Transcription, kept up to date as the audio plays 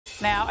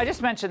Now, I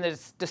just mentioned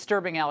this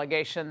disturbing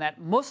allegation that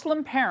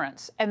Muslim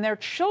parents and their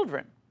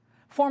children,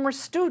 former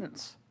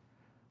students,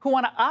 who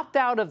want to opt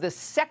out of the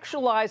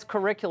sexualized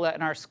curricula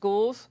in our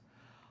schools,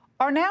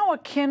 are now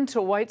akin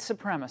to white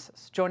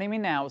supremacists. Joining me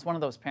now is one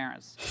of those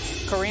parents,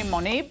 Kareem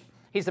Monib.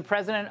 He's the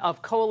president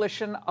of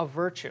Coalition of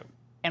Virtue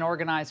and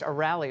organized a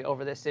rally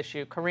over this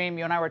issue. Kareem,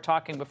 you and I were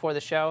talking before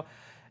the show,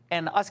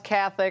 and us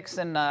Catholics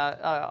and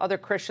other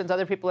Christians,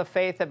 other people of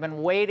faith have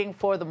been waiting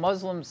for the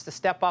Muslims to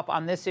step up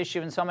on this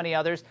issue and so many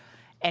others,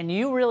 and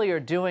you really are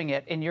doing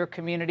it in your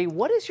community.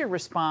 What is your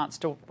response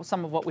to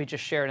some of what we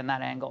just shared in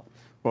that angle?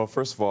 Well,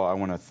 first of all, I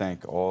want to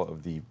thank all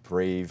of the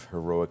brave,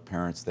 heroic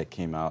parents that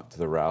came out to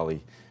the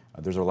rally.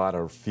 There's a lot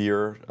of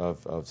fear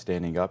of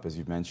standing up, as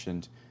you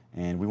mentioned,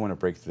 and we want to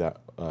break through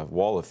that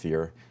wall of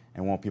fear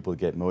and want people to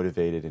get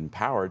motivated and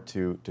empowered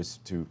to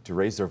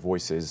raise their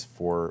voices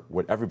for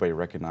what everybody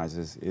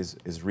recognizes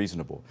is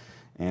reasonable.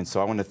 And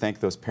so I want to thank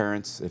those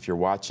parents. If you're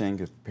watching,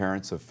 the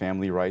parents of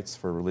Family Rights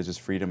for Religious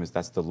Freedom,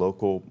 that's the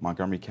local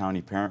Montgomery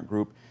County parent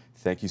group.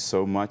 Thank you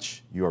so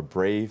much. You are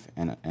brave,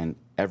 and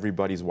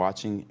everybody's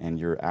watching, and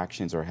your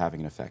actions are having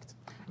an effect.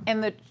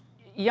 And the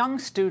young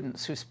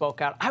students who spoke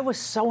out, I was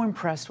so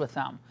impressed with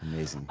them.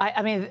 Amazing.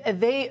 I mean,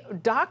 they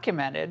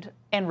documented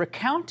and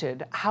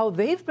recounted how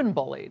they've been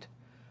bullied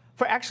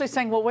for actually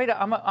saying, well, wait,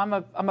 I'm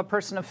a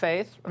person of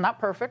faith. I'm not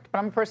perfect, but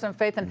I'm a person of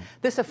faith, and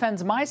this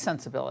offends my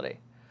sensibility.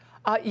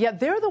 Yet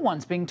they're the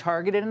ones being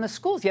targeted in the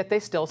schools, yet they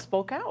still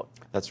spoke out.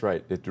 That's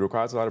right. It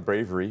requires a lot of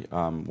bravery.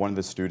 One of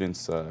the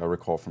students, I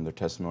recall from their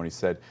testimony,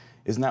 said,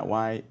 isn't that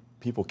why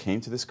people came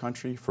to this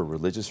country, for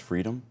religious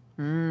freedom?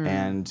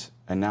 And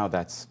now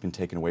that's been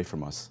taken away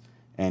from us.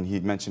 And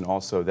he mentioned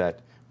also that,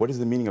 what is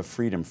the meaning of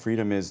freedom?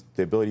 Freedom is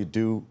the ability to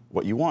do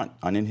what you want,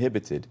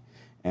 uninhibited.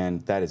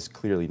 And that is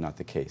clearly not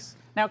the case.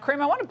 Now,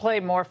 Kareem, I want to play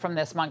more from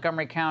this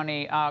Montgomery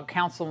County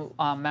Council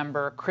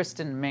member,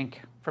 Kristen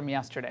Mink, from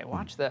yesterday.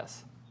 Watch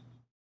this.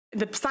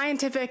 The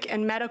scientific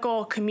and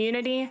medical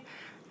community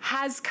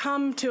has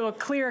come to a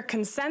clear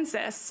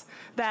consensus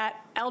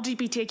that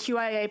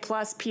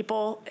LGBTQIA+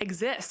 people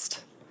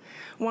exist.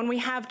 When we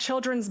have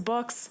children's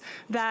books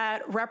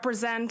that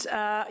represent,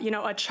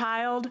 a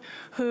child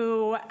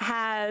who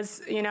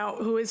has,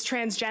 who is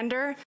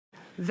transgender,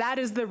 that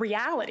is the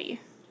reality.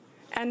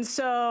 And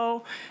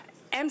so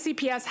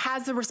MCPS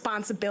has the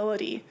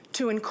responsibility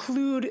to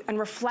include and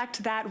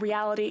reflect that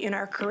reality in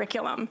our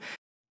curriculum.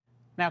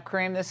 Now,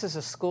 Kareem, this is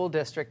a school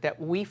district that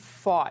we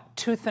fought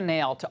tooth and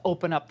nail to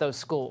open up those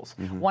schools.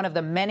 One of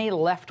the many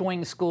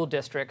left-wing school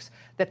districts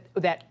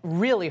that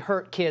really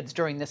hurt kids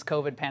during this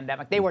COVID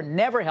pandemic. They were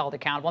never held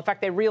accountable. In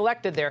fact, they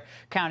reelected their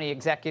county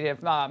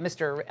executive,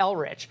 Mr.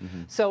 Elrich.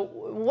 So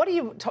what do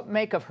you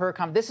make of her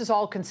comment? This is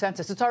all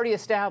consensus. It's already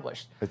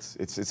established.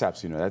 It's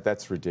absolutely no.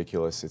 That's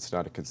ridiculous. It's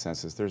not a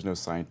consensus. There's no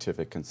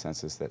scientific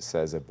consensus that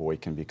says a boy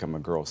can become a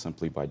girl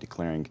simply by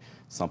declaring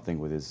something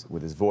with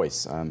his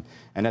voice. And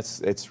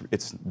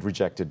it's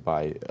rejected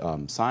by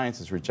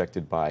science. It's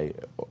rejected by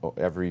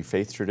every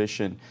faith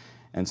tradition.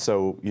 And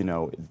so,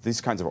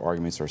 these kinds of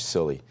arguments are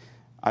silly.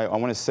 I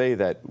want to say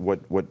that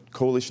what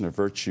Coalition of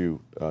Virtue,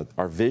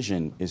 our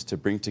vision is to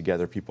bring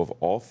together people of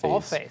all faiths. All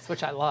faiths,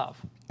 which I love.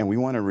 And we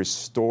want to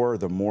restore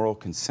the moral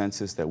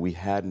consensus that we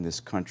had in this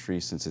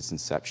country since its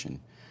inception.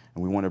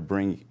 And we want to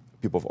bring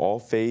people of all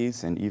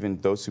faiths, and even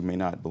those who may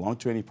not belong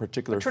to any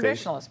particular faith.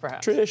 Traditionalists,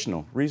 perhaps.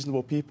 Traditional,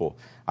 reasonable people.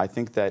 I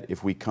think that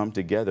if we come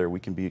together,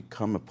 we can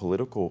become a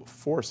political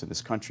force in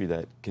this country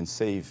that can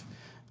save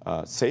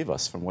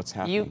us from what's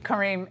happening. You,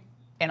 Kareem,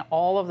 and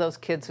all of those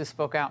kids who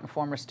spoke out and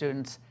former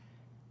students,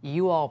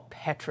 you all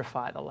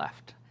petrify the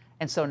left.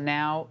 And so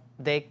now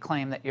they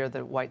claim that you're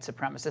the white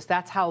supremacist.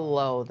 That's how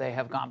low they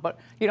have gone. But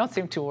you don't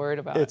seem too worried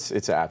about it.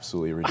 It's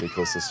absolutely a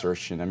ridiculous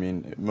assertion. I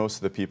mean, most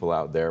of the people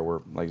out there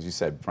were, like you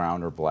said,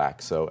 brown or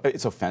black. So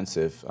it's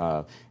offensive.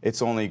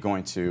 It's only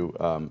going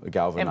to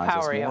galvanize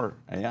Empower us more.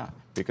 You. Yeah,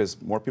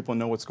 because more people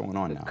know what's going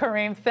on now.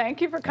 Kareem,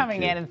 thank you for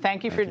coming in, and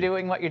thank you for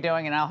doing what you're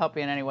doing, and I'll help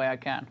you in any way I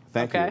can.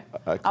 Thank you.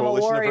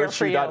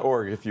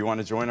 Coalitionofvirtue.org if you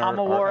want to join our I'm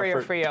a warrior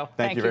effort. for you.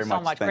 Thank you very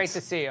so much. Thanks. Great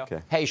to see you.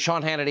 Okay. Hey,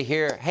 Sean Hannity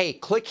here. Hey,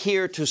 click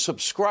here to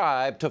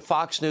subscribe to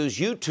Fox News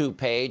YouTube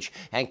page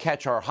and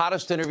catch our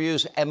hottest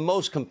interviews and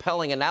most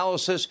compelling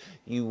analysis.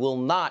 You will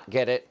not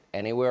get it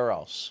anywhere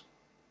else.